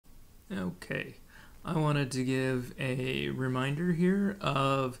Okay, I wanted to give a reminder here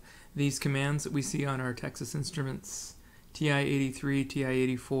of these commands that we see on our Texas Instruments TI-83,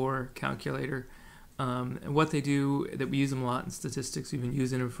 TI-84 calculator. And what they do, that we use them a lot in statistics, we've been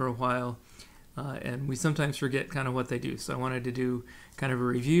using them for a while, and we sometimes forget kind of what they do. So I wanted to do kind of a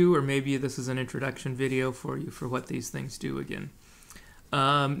review, or maybe this is an introduction video for you for what these things do again.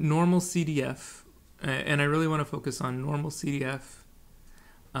 Normal CDF, and I really want to focus on normal CDF,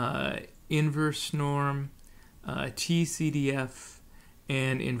 inverse norm, tcdf,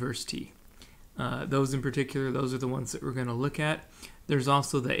 and inverse t. Those in particular, those are the ones that we're going to look at. There's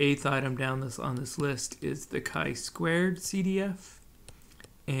also the 8th item down on this list is the chi-squared CDF,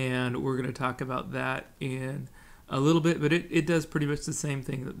 and we're going to talk about that in a little bit, but it does pretty much the same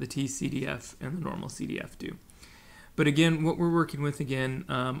thing that the tcdf and the normal CDF do. But again, what we're working with again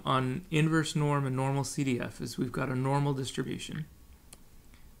on inverse norm and normal CDF is we've got a normal distribution.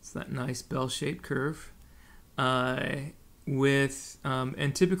 It's that nice bell-shaped curve. And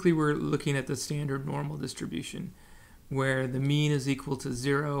typically we're looking at the standard normal distribution, where the mean is equal to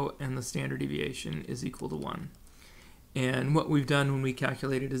 0 and the standard deviation is equal to 1. And what we've done when we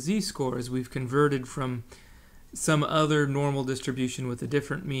calculated a z-score is we've converted from some other normal distribution with a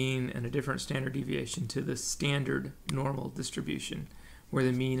different mean and a different standard deviation to the standard normal distribution, where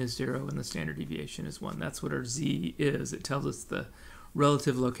the mean is 0 and the standard deviation is 1. That's what our z is. It tells us the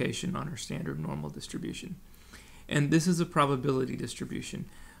relative location on our standard normal distribution. And this is a probability distribution.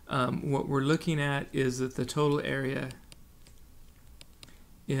 What we're looking at is that the total area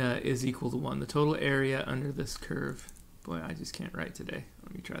is equal to 1. The total area under this curve. Boy, I just can't write today.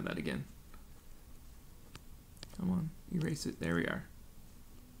 Let me try that again. Come on, erase it. There we are.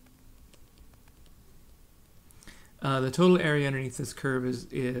 The total area underneath this curve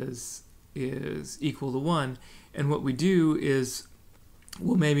is equal to 1. And what we do is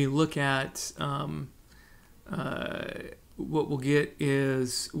we'll maybe look at what we'll get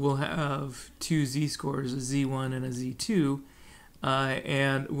is we'll have two z-scores, a z1 and a z2,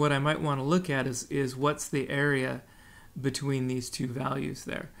 and what I might want to look at is what's the area between these two values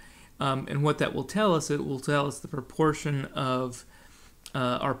there. And what that will tell us, it will tell us the proportion of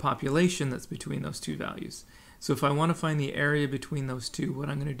our population that's between those two values. So if I want to find the area between those two, what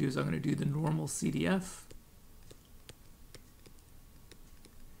I'm going to do is I'm going to do the normal CDF.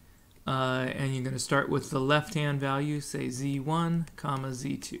 And you're going to start with the left-hand value, say z1, comma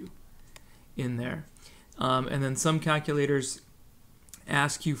z2 in there. And then some calculators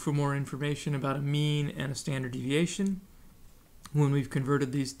ask you for more information about a mean and a standard deviation. When we've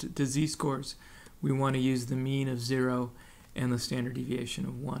converted these to z-scores, we want to use the mean of 0 and the standard deviation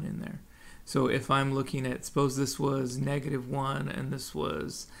of 1 in there. So if I'm looking at, suppose this was -1 and this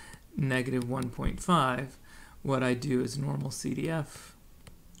was -1.5, what I do is normal CDF,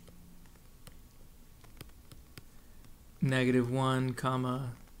 -1,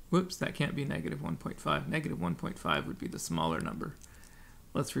 comma, whoops, that can't be -1.5. -1.5 would be the smaller number.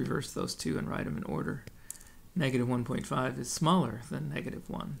 Let's reverse those two and write them in order. -1.5 is smaller than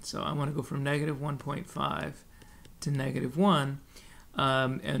 -1. So I want to go from -1.5 to -1.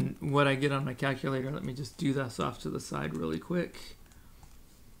 And what I get on my calculator, let me just do this off to the side really quick.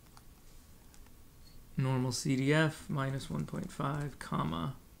 Normal CDF, -1.5,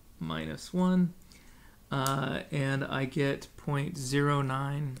 comma, -1. And I get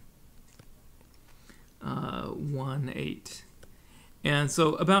 0.0918. And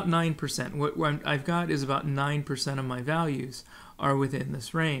so about 9%. What I've got is about 9% of my values are within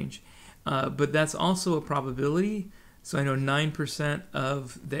this range. But that's also a probability. So I know 9%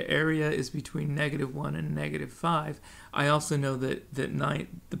 of the area is between -1 and -5. I also know that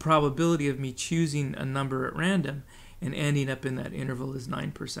the probability of me choosing a number at random and ending up in that interval is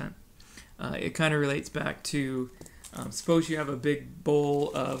 9%. It kind of relates back to, suppose you have a big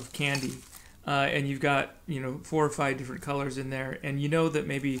bowl of candy, and you've got 4 or 5 different colors in there, and you know that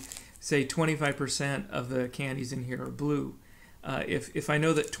maybe, say, 25% of the candies in here are blue. If I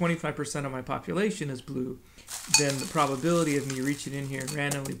know that 25% of my population is blue, then the probability of me reaching in here and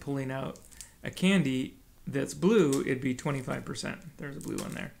randomly pulling out a candy that's blue, it'd be 25%. There's a blue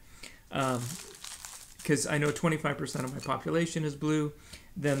one there. Because I know 25% of my population is blue,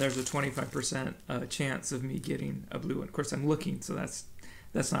 then there's a 25% chance of me getting a blue one. Of course, I'm looking, so that's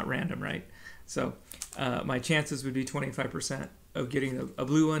not random, right? So my chances would be 25% of getting a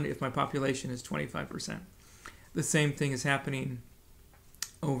blue one if my population is 25%. The same thing is happening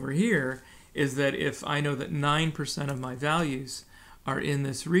over here, is that if I know that 9% of my values are in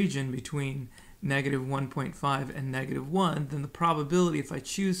this region between -1.5 and -1, then the probability, if I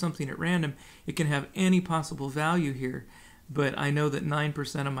choose something at random, it can have any possible value here, but I know that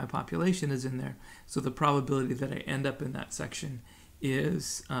 9% of my population is in there, so the probability that I end up in that section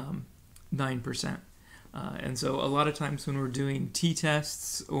is 9%. And so a lot of times when we're doing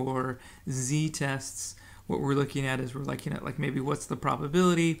t-tests or z-tests, what we're looking at is we're looking at like maybe what's the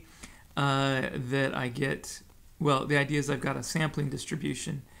probability that I get, well, the idea is I've got a sampling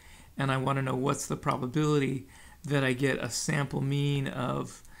distribution and I want to know what's the probability that I get a sample mean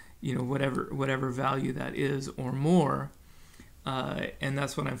of, you know, whatever value that is or more, and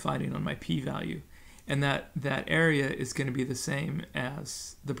that's what I'm finding on my p-value. And that area is going to be the same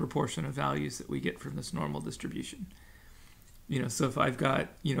as the proportion of values that we get from this normal distribution. You know, so if I've got,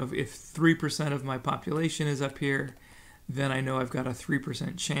 you know, if 3% of my population is up here, then I know I've got a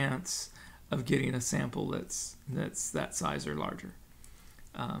 3% chance of getting a sample that's that size or larger.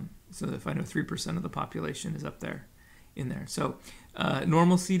 So if I know 3% of the population is up there, in there. So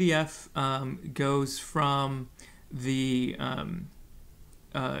normal CDF goes from the,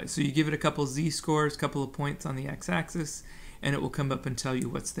 so you give it a couple z-scores, couple of points on the x-axis, and it will come up and tell you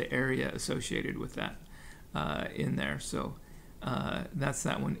what's the area associated with that in there. So that's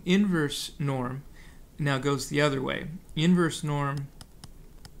that one. Inverse norm now goes the other way. Inverse norm,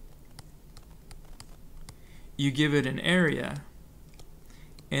 you give it an area,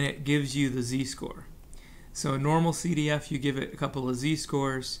 and it gives you the z-score. So a normal CDF, you give it a couple of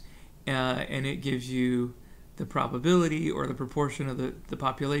z-scores, and it gives you the probability or the proportion of the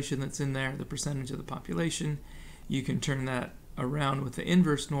population that's in there, the percentage of the population. You can turn that around with the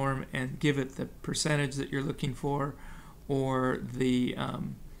inverse norm and give it the percentage that you're looking for, or the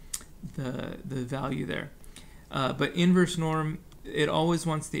value there. But inverse norm, it always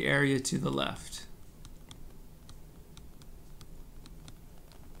wants the area to the left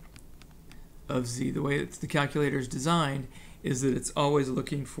of z. The way that the calculator is designed is that it's always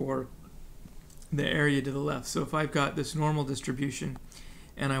looking for the area to the left. So if I've got this normal distribution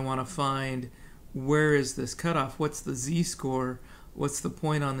and I want to find where is this cutoff, what's the z-score, what's the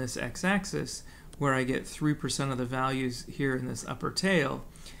point on this x-axis where I get 3% of the values here in this upper tail,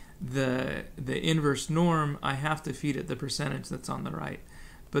 the inverse norm, I have to feed it the percentage that's on the right.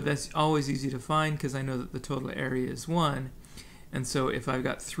 But that's always easy to find because I know that the total area is 1. And so if I've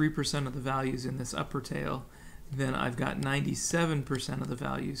got 3% of the values in this upper tail, then I've got 97% of the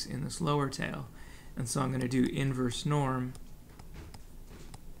values in this lower tail. And so I'm going to do inverse norm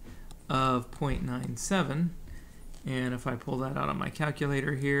of 0.97. And if I pull that out on my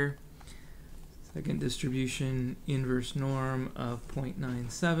calculator here, second distribution, inverse norm of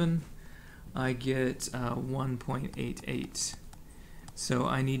 0.97, I get 1.88. So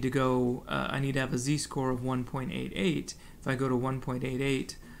I need to go, I need to have a z-score of 1.88. If I go to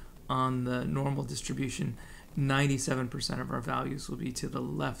 1.88 on the normal distribution, 97% of our values will be to the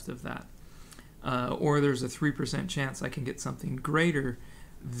left of that. Or there's a 3% chance I can get something greater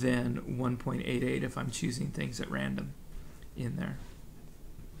than 1.88 if I'm choosing things at random in there.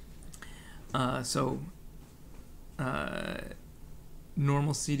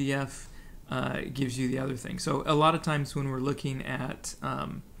 Normal CDF gives you the other thing. So a lot of times when we're looking at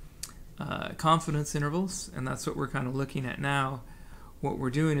confidence intervals, and that's what we're kind of looking at now, what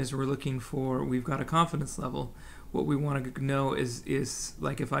we're doing is we're looking for, we've got a confidence level. What we want to know is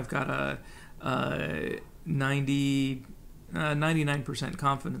like if I've got a 99%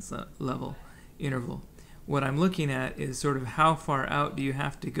 confidence level interval, what I'm looking at is sort of how far out do you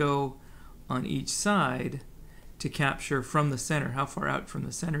have to go on each side to capture from the center. How far out from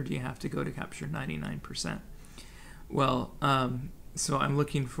the center do you have to go to capture 99%? Well, so I'm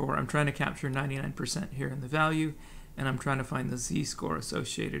trying to capture 99% here in the value, and I'm trying to find the z-score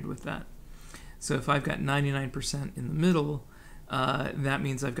associated with that. So if I've got 99% in the middle, that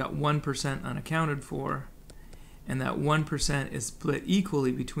means I've got 1% unaccounted for, and that 1% is split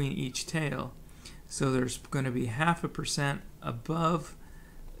equally between each tail. So there's going to be 0.5% above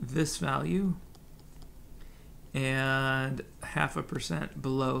this value and 0.5%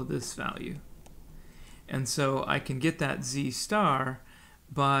 below this value. And so I can get that z star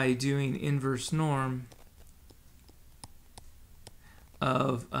by doing inverse norm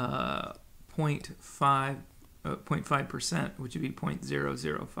of 0.5%, which would be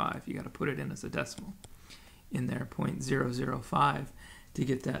 0.005. You got to put it in as a decimal in there, 0.005, to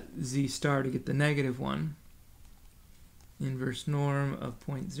get that z star, to get the negative one. Inverse norm of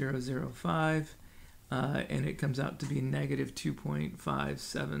 0.005, and it comes out to be negative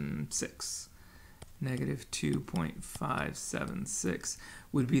 2.576. Negative 2.576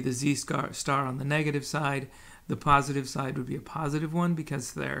 would be the z star on the negative side. The positive side would be a positive one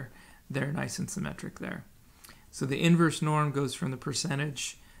because they're nice and symmetric there. So the inverse norm goes from the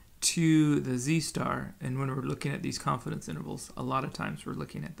percentage to the z star, and when we're looking at these confidence intervals, a lot of times we're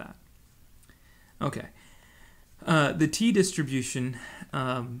looking at that. Okay, the t distribution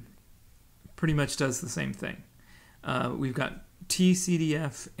pretty much does the same thing. We've got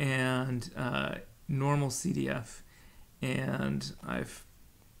tcdf and normal CDF, and I've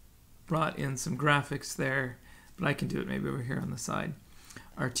brought in some graphics there, but I can do it maybe over here on the side.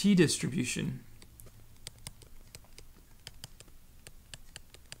 Our t distribution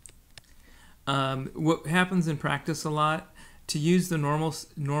what happens in practice a lot, to use the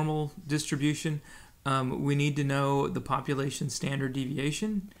normal distribution, we need to know the population standard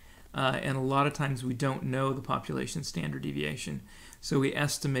deviation, and a lot of times we don't know the population standard deviation. So we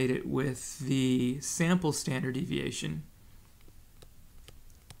estimate it with the sample standard deviation,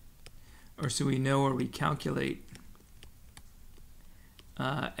 or so we know, or we calculate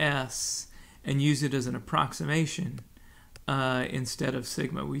S and use it as an approximation instead of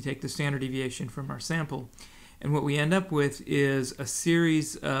sigma. We take the standard deviation from our sample, and what we end up with is a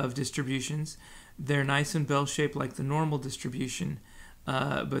series of distributions. They're nice and bell-shaped like the normal distribution,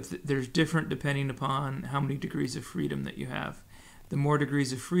 but there's different depending upon how many degrees of freedom that you have. The more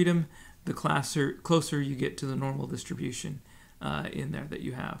degrees of freedom, the closer you get to the normal distribution in there that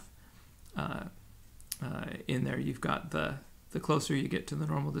you have. In there you've got the closer you get to the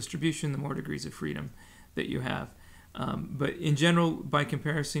normal distribution, the more degrees of freedom that you have. But in general, by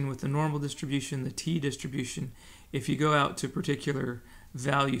comparison with the normal distribution, the t distribution, if you go out to a particular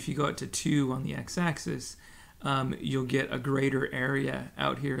value, if you go out to 2 on the x-axis, you'll get a greater area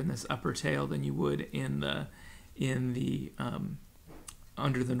out here in this upper tail than you would in the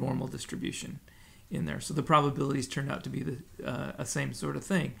under the normal distribution in there. So the probabilities turn out to be the same sort of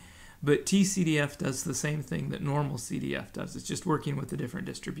thing. But tcdf does the same thing that normal CDF does. It's just working with a different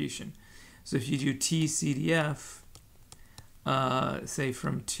distribution. So if you do tcdf, say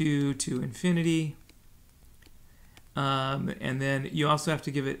from 2 to infinity, and then you also have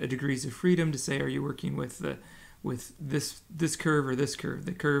to give it a degrees of freedom to say, are you working with this curve or this curve?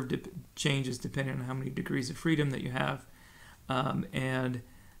 The curve changes depending on how many degrees of freedom that you have, and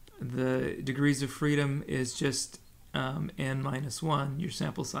the degrees of freedom is just n minus 1, your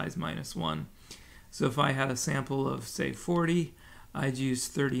sample size minus 1. So if I had a sample of, say, 40, I'd use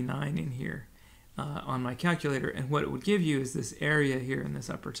 39 in here on my calculator, and what it would give you is this area here in this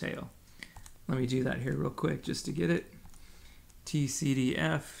upper tail. Let me do that here real quick just to get it.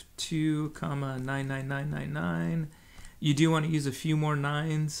 tcdf 2, 99999. You do want to use a few more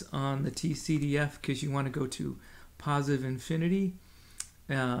 9s on the tcdf because you want to go to positive infinity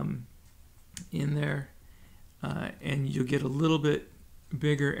in there, and you'll get a little bit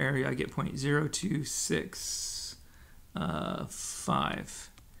bigger area. I get 0.0265.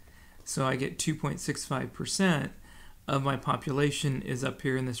 So I get 2.65% of my population is up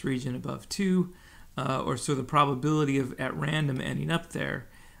here in this region above 2, or so the probability of at random ending up there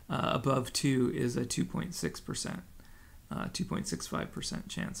above 2 is a 2.6%, 2.65%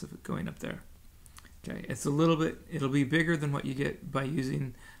 chance of it going up there. Okay, it's a little bit, it'll be bigger than what you get by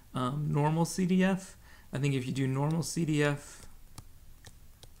using normal CDF. I think if you do normal CDF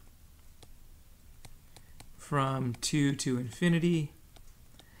from 2 to infinity,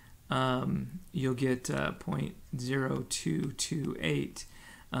 you'll get 0.0228.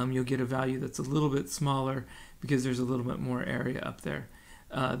 You'll get a value that's a little bit smaller because there's a little bit more area up there.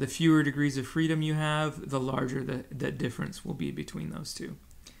 The fewer degrees of freedom you have, the larger the difference will be between those two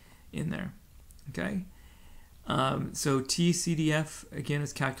in there. Okay, so tcdf again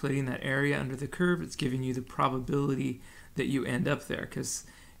is calculating that area under the curve. It's giving you the probability that you end up there because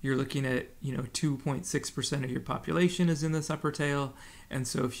you're looking at 2.6% of your population is in this upper tail, and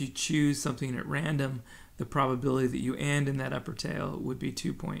so if you choose something at random, the probability that you end in that upper tail would be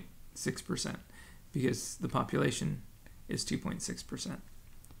 2.6% because the population is 2.6%.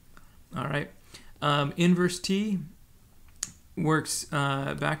 All right, inverse t works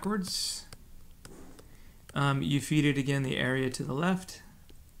backwards. You feed it again the area to the left,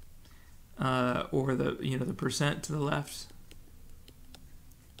 or the percent to the left,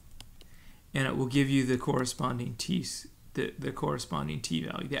 and it will give you the corresponding t, the corresponding t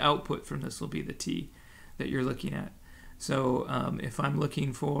value. The output from this will be the t that you're looking at. So if I'm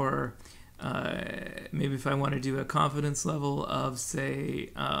looking for, maybe if I want to do a confidence level of,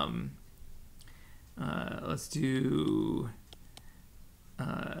 say, let's do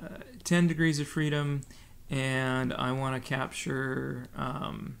 10 degrees of freedom, and I want to capture,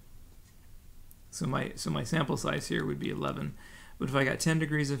 so my sample size here would be 11. But if I got 10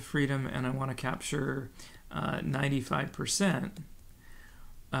 degrees of freedom and I want to capture 95%,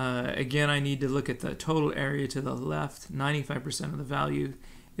 again, I need to look at the total area to the left. 95% of the value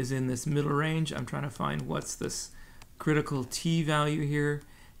is in this middle range. I'm trying to find what's this critical t value here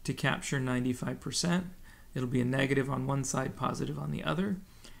to capture 95%. It'll be a negative on one side, positive on the other.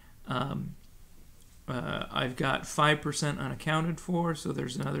 I've got 5% unaccounted for, so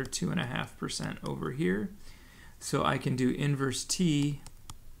there's another 2.5% over here. So I can do inverse t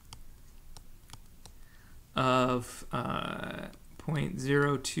of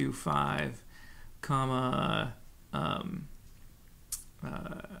 0.025 comma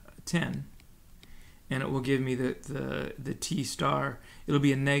 10, and it will give me the t star. It'll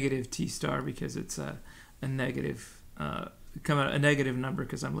be a negative t star because it's a negative a negative number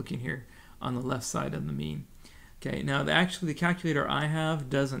because I'm looking here on the left side of the mean. Okay, now actually the calculator I have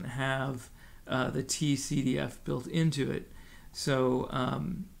doesn't have the tcdf built into it, so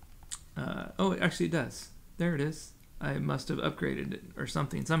oh, actually it does. There it is. I must have upgraded it or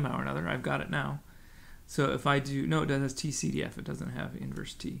something somehow or another. I've got it now. So if I do, no, it does have tcdf. It doesn't have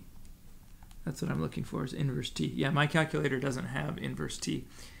inverse t. That's what I'm looking for, is inverse t. Yeah, my calculator doesn't have inverse t.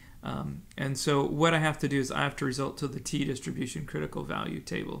 And so what I have to do is I have to result to the t distribution critical value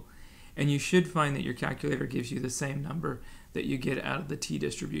table. And you should find that your calculator gives you the same number that you get out of the t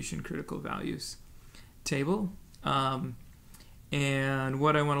distribution critical values table. And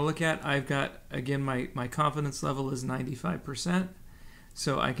what I want to look at, I've got, again, my confidence level is 95%.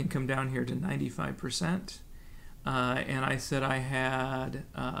 So I can come down here to 95%. And I said I had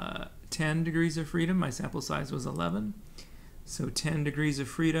 10 degrees of freedom. My sample size was 11. So 10 degrees of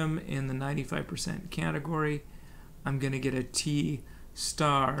freedom in the 95% category. I'm going to get a t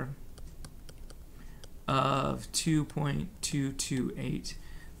star of 2.228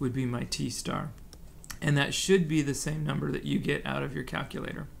 would be my t star. And that should be the same number that you get out of your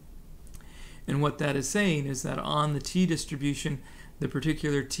calculator. And what that is saying is that on the t distribution, the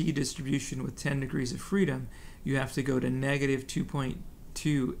particular t distribution with 10 degrees of freedom, you have to go to negative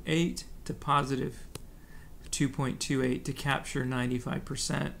 2.28 to positive 2.28 to capture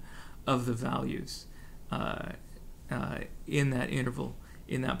 95% of the values in that interval,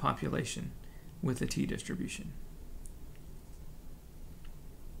 in that population with the t distribution.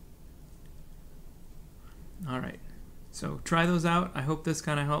 All right, so try those out. I hope this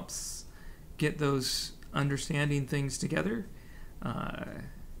kind of helps get those understanding things together.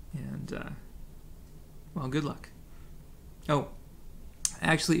 Well, good luck. Oh,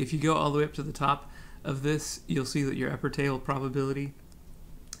 actually, if you go all the way up to the top of this, you'll see that your upper tail probability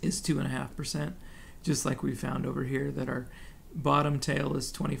is 2.5%, just like we found over here that our bottom tail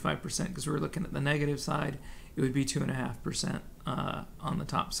is 25%, because we're looking at the negative side. It would be 2.5% on the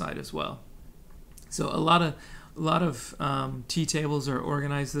top side as well. So a lot of t-tables are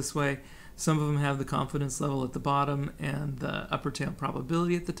organized this way. Some of them have the confidence level at the bottom and the upper tail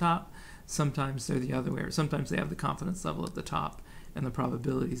probability at the top. Sometimes they're the other way, or sometimes they have the confidence level at the top and the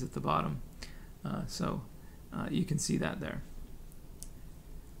probabilities at the bottom. So you can see that there.